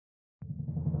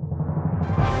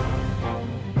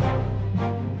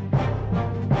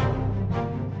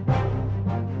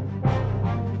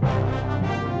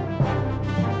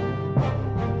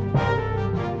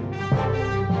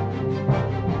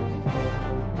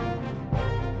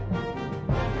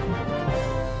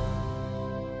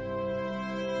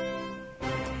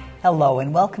Hello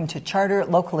and welcome to Charter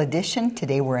Local Edition.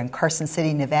 Today we're in Carson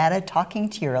City, Nevada, talking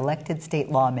to your elected state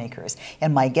lawmakers.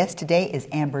 And my guest today is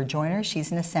Amber.Joiner.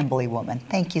 She's an Assemblywoman.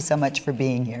 Thank you so much for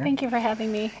being here. Thank you for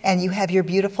having me. And you have your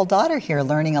beautiful daughter here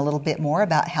learning a little bit more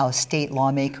about how state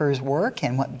lawmakers work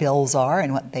and what bills are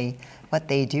and what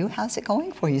they do. How's it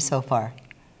going for you so far?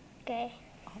 Okay.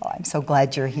 Oh, I'm so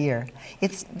glad you're here.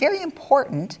 It's very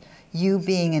important, you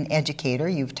being an educator,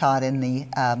 you've taught in the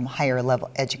higher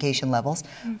level education levels,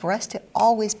 for us to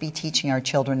always be teaching our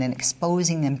children and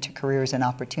exposing them to careers and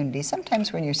opportunities.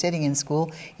 Sometimes when you're sitting in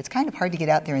school, it's kind of hard to get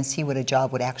out there and see what a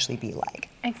job would actually be like.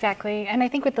 Exactly. And I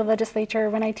think with the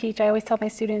legislature, when I teach, I always tell my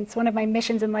students, one of my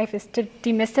missions in life is to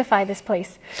demystify this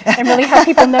place and really have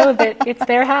people know that it's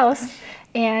their house,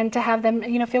 and to have them,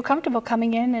 feel comfortable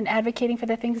coming in and advocating for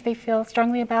the things they feel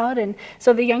strongly about. And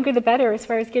so the younger the better as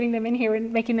far as getting them in here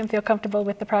and making them feel comfortable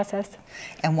with the process.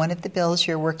 And one of the bills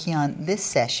you're working on this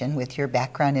session with your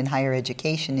background in higher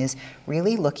education is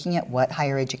really looking at what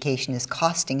higher education is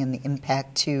costing and the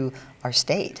impact to our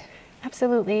state.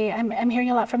 Absolutely. I'm hearing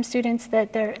a lot from students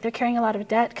that they're carrying a lot of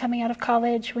debt coming out of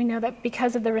college. We know that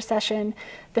because of the recession,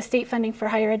 the state funding for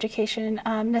higher education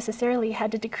necessarily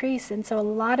had to decrease, and so a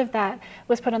lot of that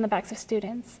was put on the backs of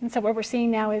students. And so what we're seeing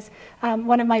now is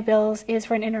one of my bills is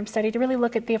for an interim study to really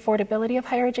look at the affordability of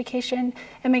higher education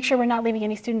and make sure we're not leaving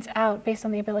any students out based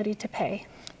on the ability to pay.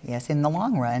 Yes, in the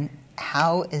long run,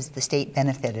 how is the state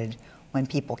benefited when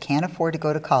people can't afford to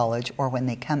go to college, or when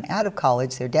they come out of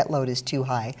college, their debt load is too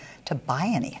high to buy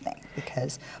anything?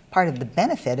 Because part of the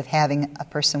benefit of having a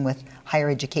person with higher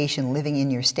education living in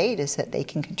your state is that they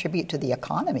can contribute to the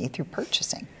economy through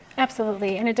purchasing.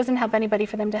 Absolutely, and it doesn't help anybody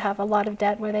for them to have a lot of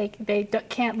debt where they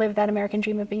can't live that American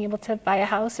dream of being able to buy a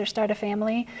house or start a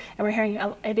family. And we're hearing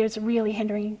it is really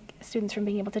hindering students from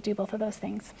being able to do both of those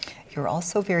things. You're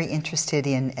also very interested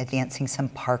in advancing some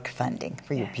park funding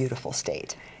for your beautiful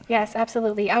state. Yes,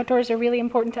 absolutely. Outdoors are really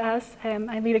important to us.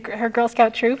 I lead her Girl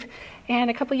Scout troop, and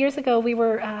a couple years ago we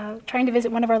were trying to visit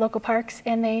one of our local parks,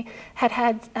 and they had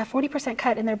a 40%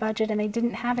 cut in their budget, and they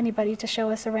didn't have anybody to show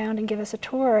us around and give us a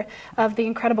tour of the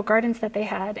incredible gardens that they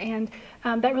had. And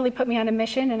that really put me on a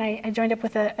mission, and I joined up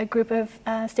with a group of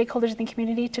stakeholders in the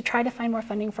community to try to find more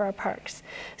funding for our parks.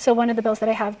 So one of the bills that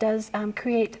I have does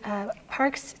create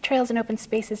parks, trails, and open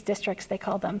spaces districts, they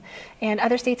call them. And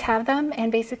other states have them,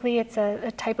 and basically it's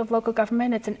a type of local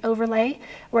government. It's an overlay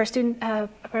where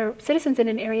where citizens in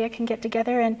an area can get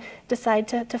together and decide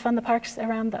to fund the parks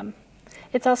around them.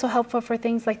 It's also helpful for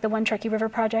things like the One Truckee River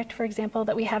project, for example,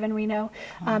 that we have in Reno.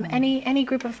 Any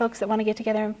group of folks that want to get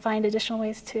together and find additional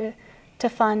ways to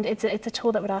fund, it's a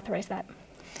tool that would authorize that.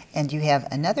 And you have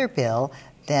another bill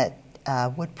that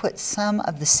would put some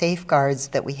of the safeguards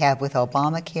that we have with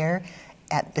Obamacare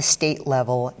at the state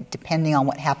level, depending on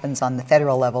what happens on the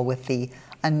federal level with the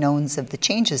unknowns of the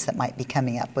changes that might be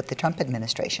coming up with the Trump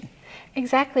administration.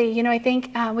 Exactly. I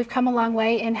think we've come a long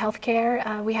way in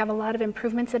healthcare. We have a lot of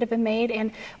improvements that have been made,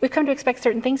 and we've come to expect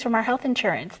certain things from our health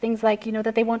insurance. Things like,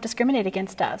 that they won't discriminate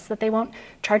against us, that they won't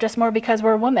charge us more because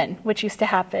we're a woman, which used to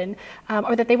happen,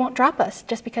 or that they won't drop us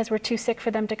just because we're too sick for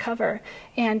them to cover.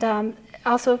 And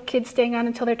also kids staying on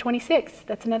until they're 26.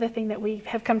 That's another thing that we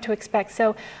have come to expect.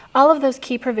 So all of those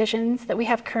key provisions that we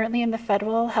have currently in the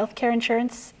federal healthcare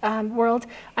insurance world,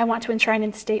 I want to enshrine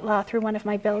in state law through one of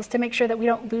my bills to make sure that we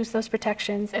don't lose those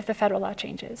protections if the federal law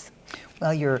changes.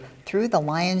 Well, you're through the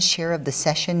lion's share of the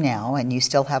session now, and you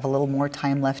still have a little more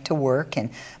time left to work, and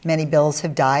many bills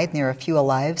have died and there are a few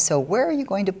alive. So where are you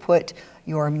going to put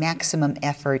your maximum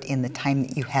effort in the time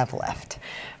that you have left?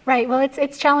 Right. Well,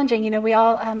 it's challenging.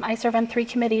 I serve on 3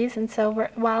 committees, and so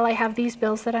while I have these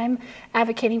bills that I'm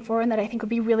advocating for and that I think would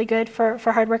be really good for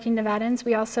hardworking Nevadans,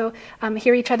 we also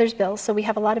hear each other's bills. So we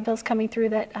have a lot of bills coming through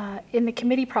that in the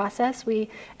committee process, we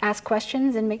ask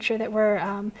questions and make sure that we're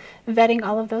vetting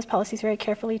all of those policies very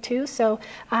carefully too. So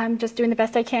I'm just doing the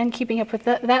best I can, keeping up with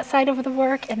that side of the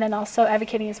work, and then also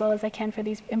advocating as well as I can for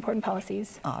these important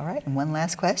policies. All right. And one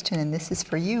last question, and this is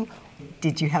for you.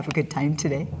 Did you have a good time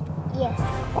today? Yes.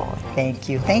 Oh, thank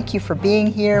you. Thank you for being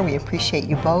here. We appreciate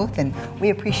you both, and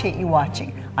we appreciate you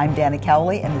watching. I'm Dana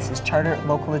Cowley, and this is Charter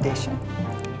Local Edition.